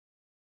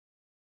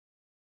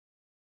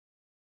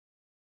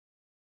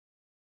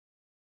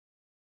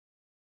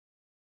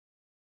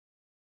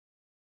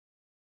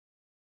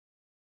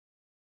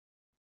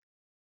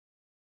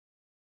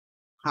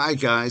Hi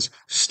guys,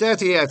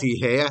 Steady Eddie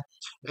here.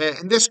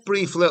 In this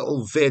brief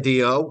little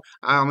video,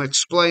 I'm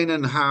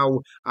explaining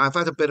how I've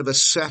had a bit of a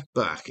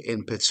setback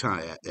in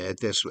Pattaya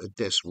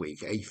this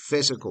week, a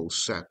physical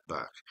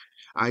setback.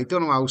 I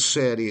don't know how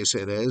serious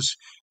it is,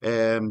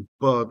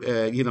 but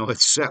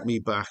it's set me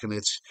back and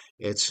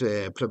it's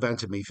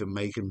prevented me from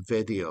making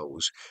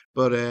videos.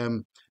 But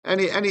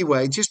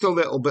anyway, just a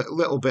little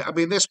bit. I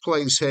mean, this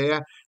place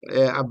here,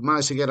 I've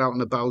managed to get out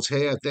and about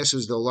here. This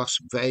is the Las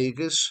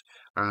Vegas.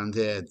 And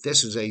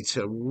this is a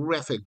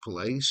terrific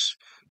place,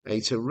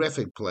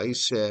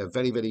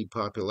 very, very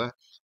popular.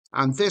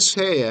 And this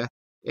here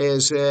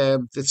is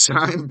the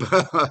time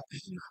bar.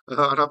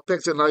 And I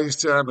picked a nice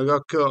time. I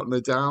got caught in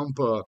the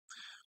downpour.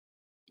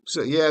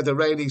 So yeah, the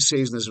rainy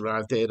season has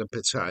arrived here in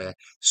Pattaya.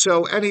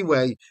 So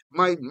anyway,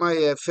 my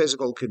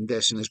physical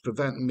condition is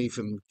preventing me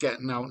from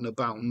getting out and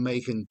about and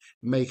making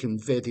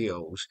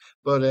videos.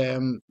 But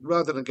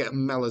rather than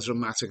getting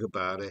melodramatic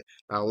about it,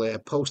 I'll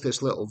post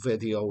this little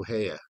video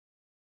here.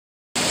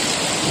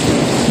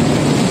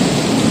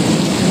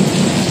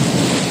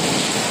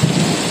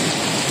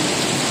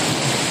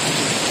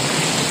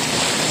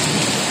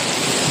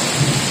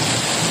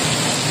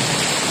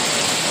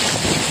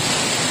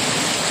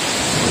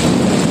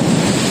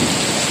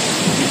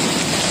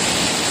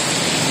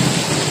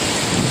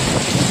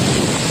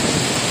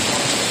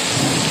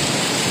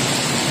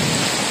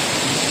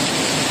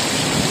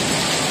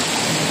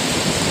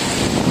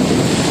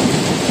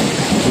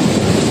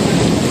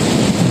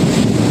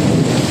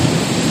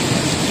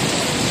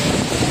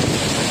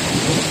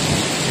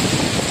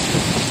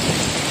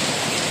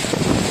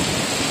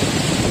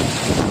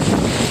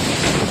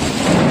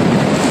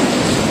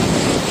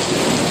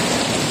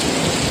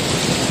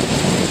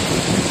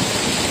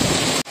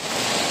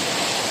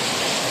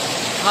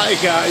 Hi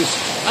guys,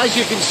 as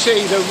you can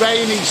see, the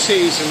rainy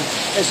season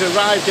has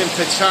arrived in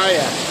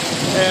Pattaya.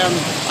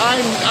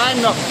 I'm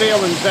not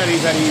feeling very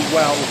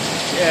well.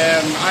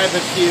 I have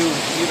a few,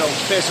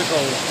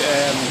 physical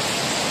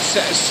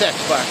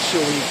setbacks,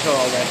 shall we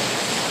call it.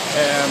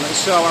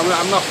 So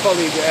I'm not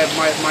fully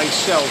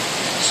myself.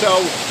 So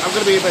I'm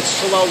going to be a bit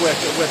slow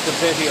with the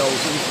videos.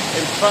 And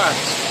in fact,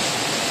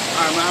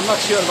 I'm not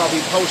sure if I'll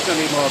be posting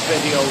any more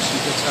videos in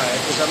Pattaya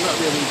because I'm not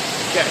really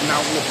getting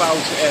out and about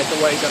the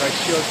way that I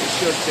should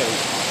do.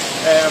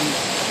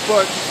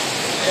 But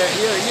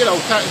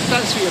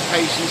thanks for your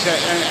patience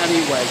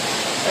anyway.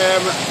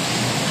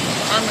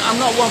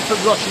 I'm not one for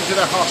rushing to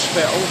the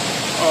hospital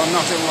or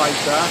nothing like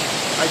that.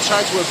 I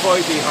try to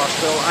avoid the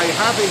hospital. I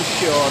have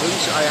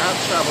insurance. I have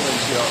travel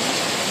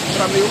insurance,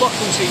 but I'm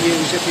reluctant to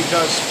use it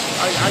because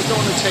I don't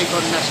want to take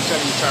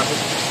unnecessary travel.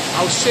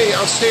 I'll see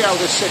how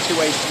this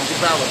situation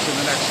develops in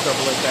the next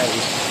couple of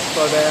days.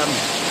 But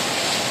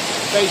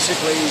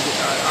basically,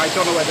 I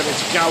don't know whether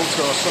it's gout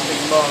or something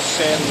more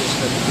serious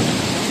than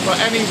that. But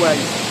anyway,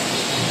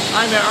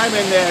 I'm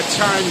in the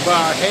time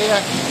bar here,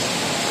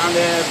 and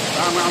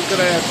I'm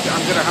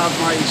gonna have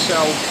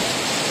myself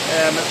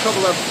a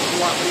couple of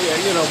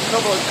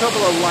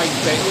light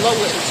beers,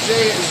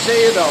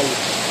 zero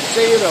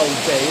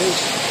beers,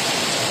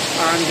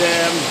 and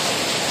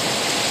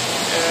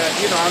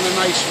and a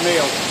nice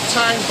meal.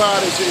 Time bar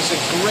is a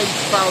great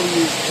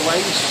value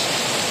place.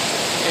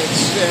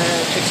 It's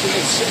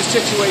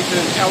situated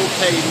in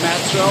LK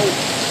Metro,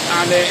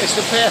 and it's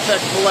the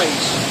perfect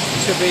place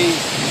to be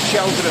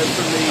sheltered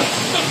from the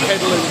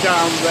piddling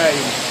down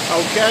rain.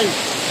 Okay,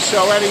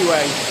 so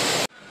anyway.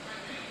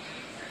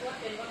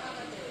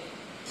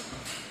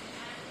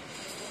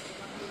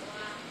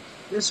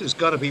 This has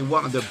got to be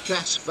one of the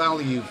best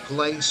value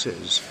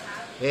places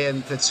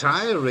in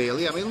Pattaya,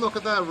 really. I mean, look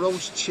at that: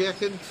 roast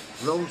chicken,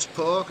 roast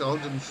pork,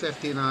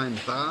 159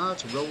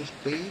 baht, roast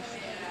beef,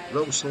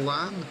 roast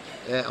lamb,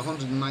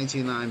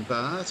 199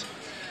 baht.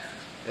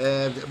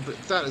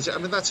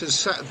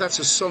 That's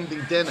a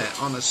Sunday dinner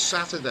on a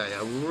Saturday.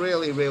 I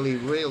really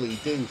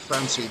do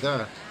fancy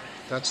that.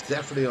 That's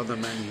definitely on the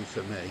menu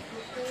for me.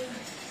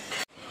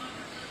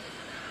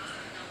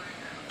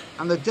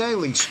 And the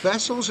daily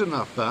specials are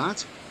not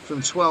bad,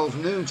 from 12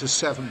 noon to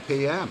 7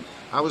 p.m.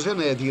 I was in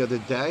here the other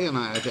day and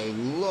I had a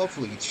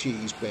lovely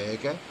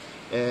cheeseburger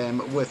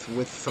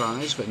with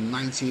fries for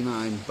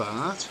 99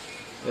 baht.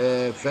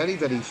 Very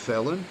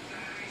filling.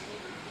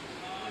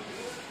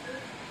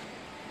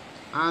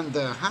 And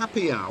the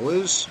happy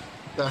hours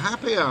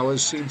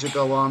seem to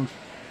go on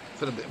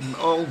for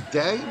all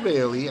day,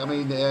 really. I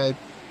mean,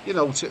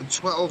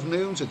 12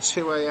 noon to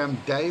 2 a.m.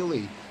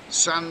 daily.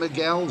 San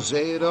Miguel,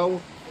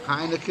 zero.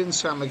 Heineken,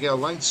 San Miguel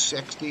Light,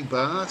 60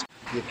 baht.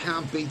 You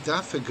can't beat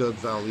that for good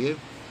value.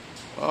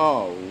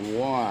 Oh,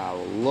 wow,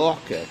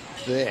 look at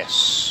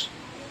this.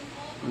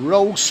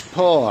 Roast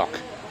pork.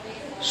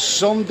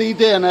 Sunday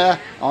dinner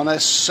on a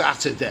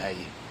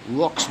Saturday.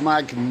 Looks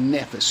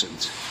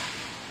magnificent.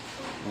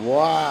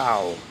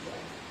 Wow.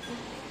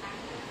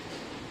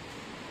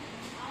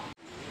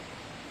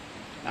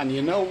 And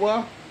you know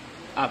what?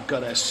 I've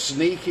got a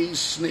sneaky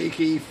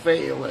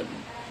feeling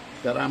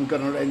that I'm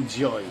going to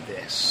enjoy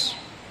this.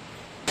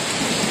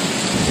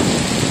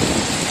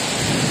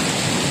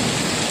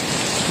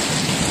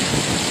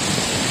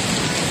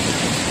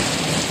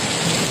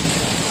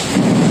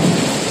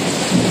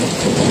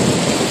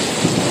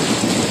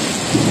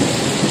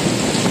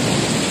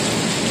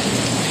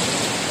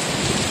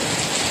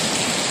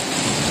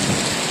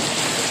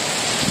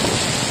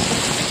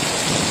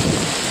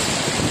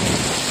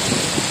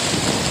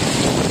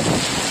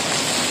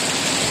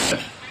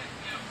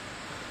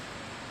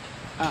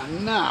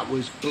 that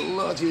was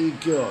bloody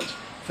good.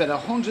 For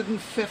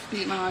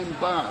 159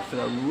 baht for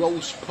a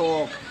roast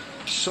pork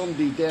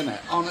Sunday dinner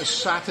on a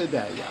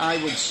Saturday,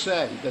 I would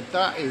say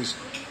that is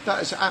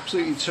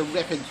absolutely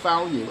terrific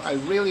value. I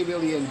really,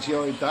 really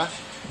enjoyed that.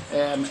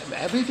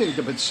 Everything,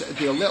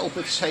 the little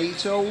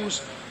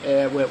potatoes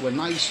were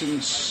nice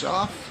and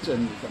soft,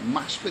 and the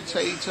mashed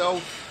potato,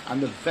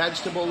 and the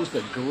vegetables,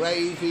 the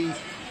gravy,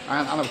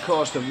 and of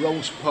course the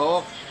roast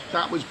pork.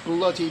 That was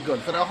bloody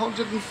good. For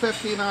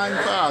 159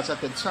 baht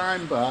at the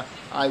time bar,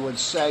 I would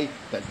say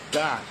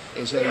that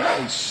is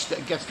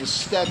gets the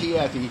steady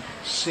Eddie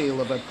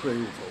seal of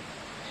approval.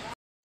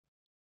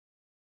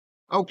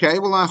 Okay,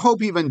 well, I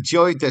hope you've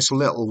enjoyed this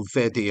little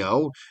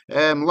video.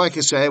 Like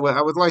I say, well,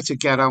 I would like to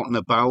get out and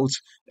about,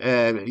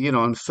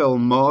 and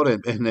film more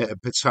in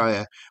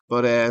Pattaya,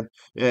 but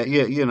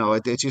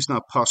it's just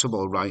not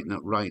possible right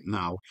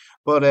now.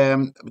 But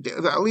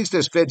at least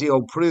this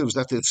video proves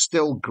that there's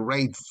still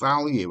great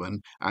value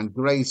and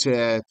great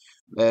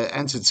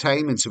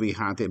entertainment to be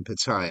had in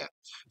Pattaya.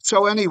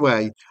 So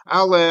anyway,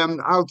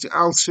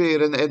 I'll see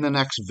you in the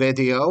next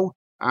video,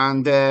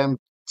 and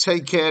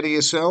take care of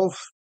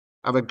yourself.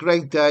 Have a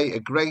great day, a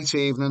great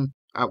evening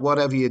at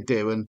whatever you're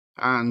doing,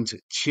 and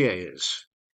cheers.